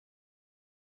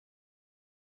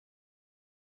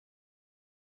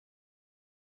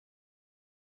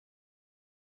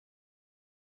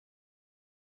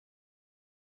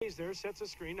He's there, sets a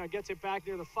screen, now gets it back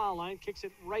near the foul line, kicks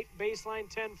it right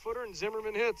baseline, 10-footer, and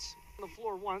Zimmerman hits. On the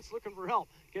floor once, looking for help.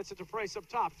 Gets it to Price up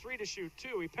top, 3 to shoot,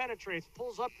 2. He penetrates,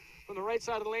 pulls up from the right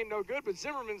side of the lane, no good, but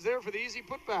Zimmerman's there for the easy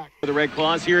putback. For the Red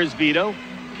Claws, here is Vito.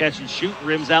 Catch and shoot,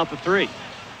 rims out the 3.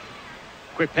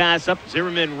 Quick pass up,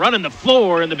 Zimmerman running the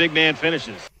floor, and the big man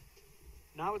finishes.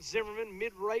 Now it's Zimmerman,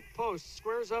 mid-right post,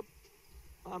 squares up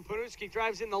on Panuski,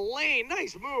 drives in the lane.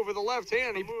 Nice move with the left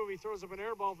hand. He throws up an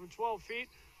air ball from 12 feet.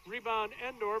 Rebound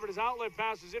Endor, but his outlet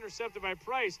pass was intercepted by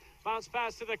Price. Bounce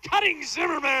pass to the cutting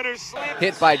Zimmerman, who slammed.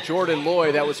 Hit by Jordan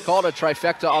Lloyd. That was called a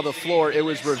trifecta on the floor. It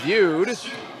was reviewed.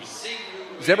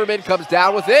 Zimmerman comes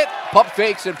down with it. Pump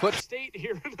fakes and puts. State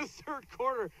here in the third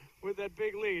quarter with that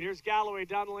big lead. Here's Galloway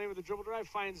down the lane with the dribble drive.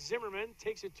 Finds Zimmerman,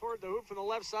 takes it toward the hoop from the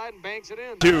left side and banks it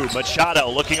in. Machado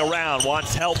looking around,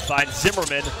 wants help, finds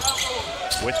Zimmerman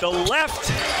with the left.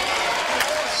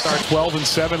 Start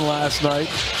 12-7 last night.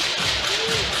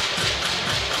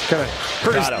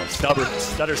 Machado,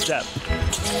 stutter step,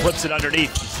 flips it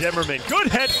underneath. Zimmerman, good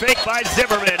head fake by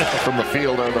Zimmerman. From the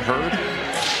field on the herd.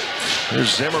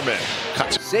 Here's Zimmerman.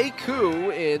 Cuts.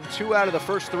 Zeku in 2 out of the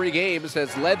first 3 games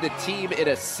has led the team in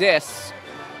assists.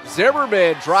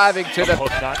 Zimmerman driving to the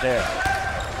hook, not there.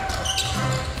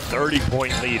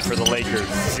 30-point lead for the Lakers.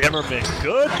 Zimmerman,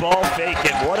 good ball fake,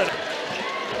 and what a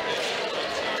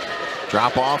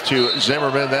drop off to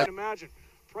Zimmerman. That imagine.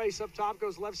 Price up top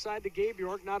goes left side to Gabe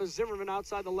York. Now to Zimmerman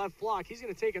outside the left block. He's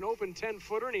going to take an open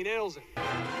 10-footer, and he nails it.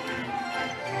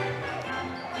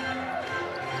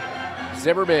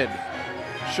 Zimmerman,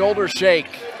 shoulder shake.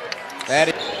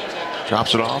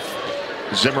 Drops it off.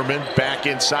 Zimmerman back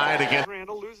inside again.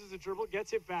 Randall loses the dribble,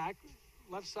 gets it back.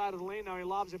 Left side of the lane, now he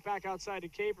lobs it back outside to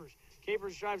Capers.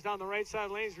 Capers drives down the right side of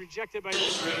the lane, he's rejected by...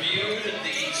 Reviewed the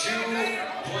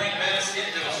 2-point basket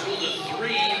that was ruled a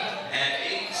 3 at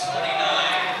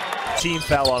 8:29. Team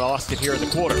foul on Austin here in the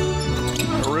quarter.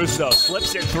 Caruso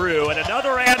slips it through, and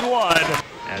another and one.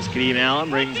 As Kadeem Allen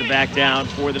brings it back down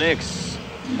for the Knicks.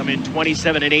 Come in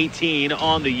 27-18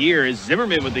 on the year.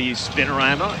 Zimmerman with the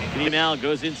spinorama. Kadeem Allen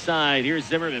goes inside. Here's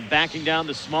Zimmerman backing down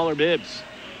the smaller bibs.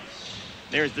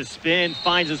 There's the spin,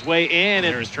 finds his way in,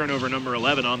 and there's turnover number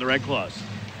 11 on the Red Claws.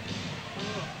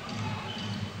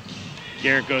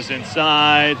 Garrett goes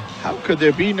inside. How could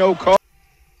there be no call?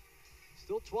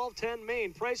 Still 12-10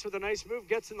 Maine. Price with a nice move,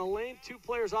 gets in the lane. 2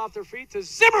 players off their feet to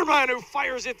Zimmerman, who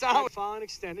fires it down. Foul and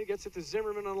extended, gets it to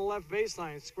Zimmerman on the left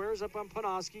baseline. Squares up on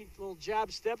Panuski, little jab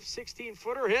step,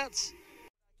 16-footer hits.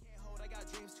 I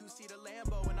got dreams to see the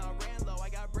Lambo and I ran low. I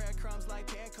got breadcrumbs like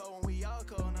Panko and we all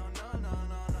go. No.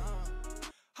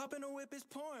 Hop in the whip, it's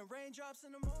pouring, raindrops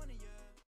in the morning.